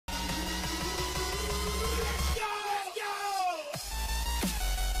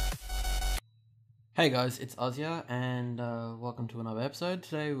Hey guys, it's Ozia and welcome to another episode.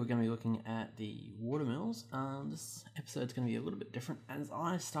 Today we're going to be looking at the Watermills. This episode's going to be a little bit different as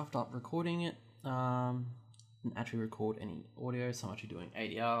I stuffed up recording it. Didn't actually record any audio, so I'm actually doing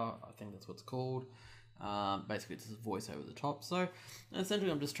ADR, I think that's what it's called. Basically it's just voice over the top. So essentially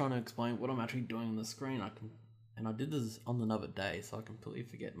I'm just trying to explain what I'm actually doing on the screen. I did this on another day, so I completely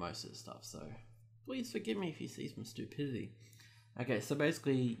forget most of the stuff. So please forgive me if you see some stupidity. Okay, so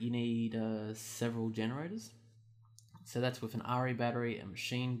basically you need several generators. So that's with an RE battery, a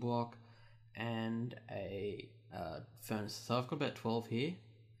machine block, and a furnace. So I've got about 12 here.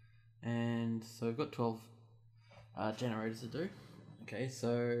 And so we've got 12 generators to do. Okay,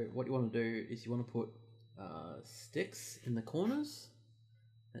 so what you want to do is you want to put sticks in the corners.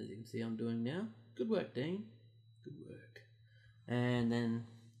 As you can see I'm doing now. Good work, Dean. Good work. And then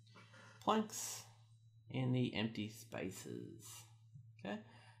planks in the empty spaces. Okay,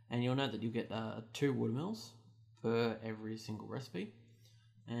 and you'll note that you'll get 2 Watermills per every single recipe,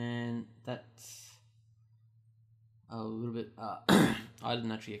 and that's a little bit I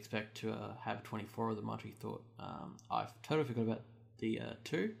didn't actually expect to have 24 of them. I actually thought I totally forgot about the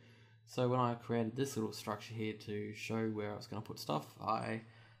 2. So when I created this little structure here to show where I was going to put stuff, I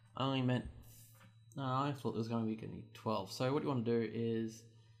only meant I thought there was going to be 12. So what you want to do is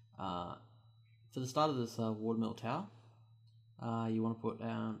for the start of this Watermill tower, you want to put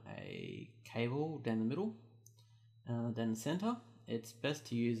down a cable down the middle, then the center. It's best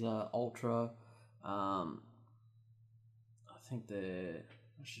to use Ultra. I think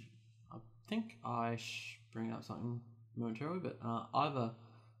I should bring up something momentarily, but either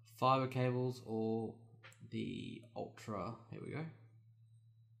fiber cables or the Ultra. Here we go.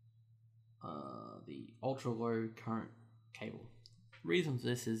 The ultra low current cable. Reason for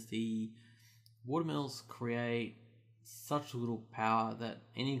this is the Watermills create such little power that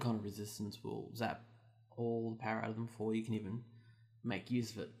any kind of resistance will zap all the power out of them before you can even make use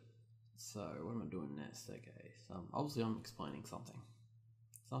of it. So what am I doing next? Okay, so obviously I'm explaining something.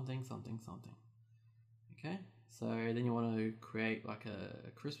 Okay, so then you want to create like a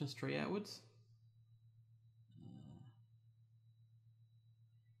Christmas tree outwards.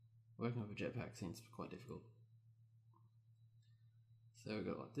 Working with a jetpack seems quite difficult. So we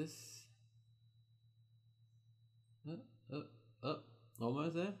go like this.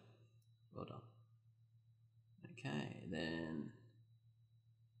 Almost there. Well done. Okay, then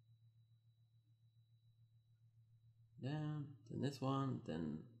down, then this one,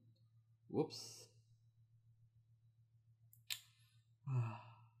 then whoops.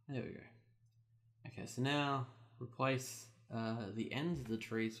 There we go. Okay, so now replace the ends of the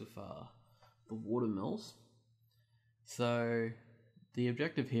trees with the Watermills. So the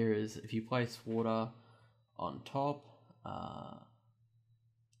objective here is if you place water on top,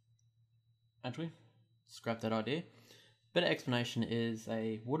 actually scrap that idea. Better explanation is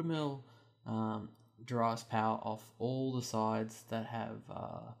a Watermill derives power off all the sides that have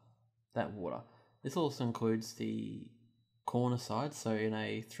that water. This also includes the corner sides. So in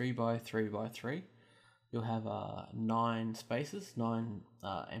a 3x3x3 you'll have 9 spaces, 9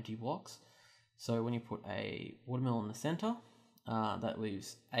 empty blocks. So when you put a Watermill in the center, that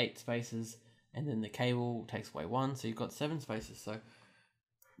leaves 8 spaces, and then the cable takes away 1, so you've got 7 spaces. So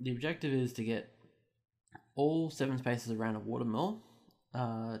the objective is to get all 7 spaces around a Watermill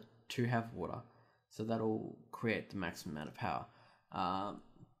to have water. So that'll create the maximum amount of power.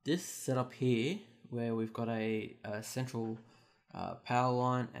 This setup here, where we've got a central power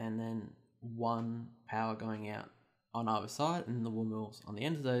line and then 1 power going out on either side, and the Watermills on the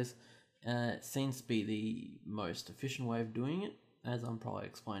end of those, seems to be the most efficient way of doing it, as I'm probably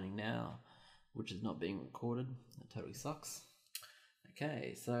explaining now, which is not being recorded. That totally sucks.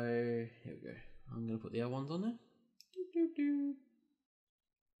 Okay, so here we go. I'm going to put the other ones on there.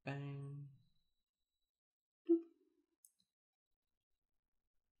 Bang.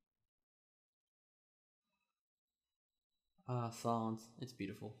 Silence. It's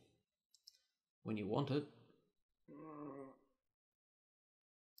beautiful. When you want it.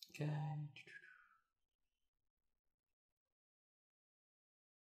 Okay.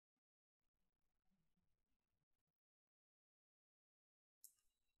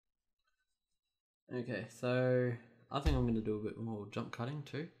 Okay, so I think I'm going to do a bit more jump cutting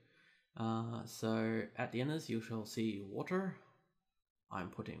too. So at the enders you shall see water. I'm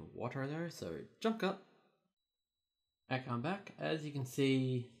putting water there, so jump cut. Okay, I'm back. As you can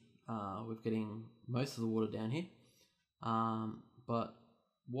see, we're getting most of the water down here. But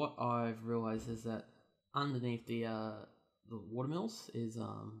what I've realized is that underneath the Watermills is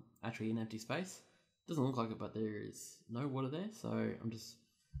actually an empty space. Doesn't look like it, but there is no water there, so I'm just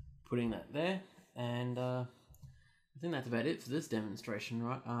putting that there. and I think that's about it for this demonstration,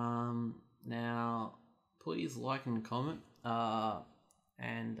 right? Now, please like and comment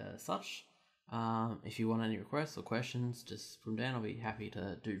and such. If you want any requests or questions, just put them down. I'll be happy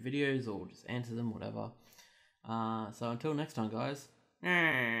to do videos or just answer them, whatever. So until next time, guys.